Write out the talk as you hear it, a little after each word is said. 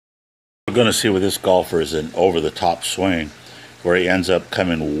We're going to see with this golfer is an over-the-top swing where he ends up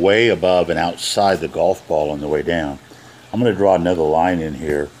coming way above and outside the golf ball on the way down. I'm going to draw another line in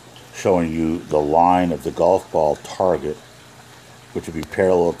here showing you the line of the golf ball target, which would be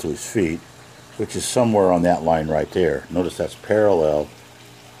parallel to his feet, which is somewhere on that line right there. Notice that's parallel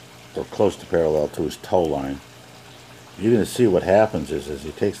or close to parallel to his toe line. You're going to see what happens is as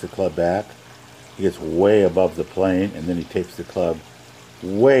he takes the club back, he gets way above the plane, and then he takes the club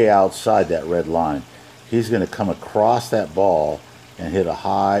way outside that red line. He's going to come across that ball and hit a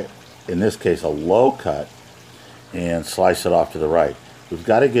high, in this case a low cut, and slice it off to the right. We've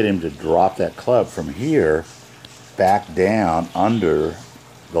got to get him to drop that club from here back down under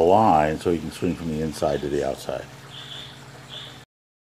the line so he can swing from the inside to the outside.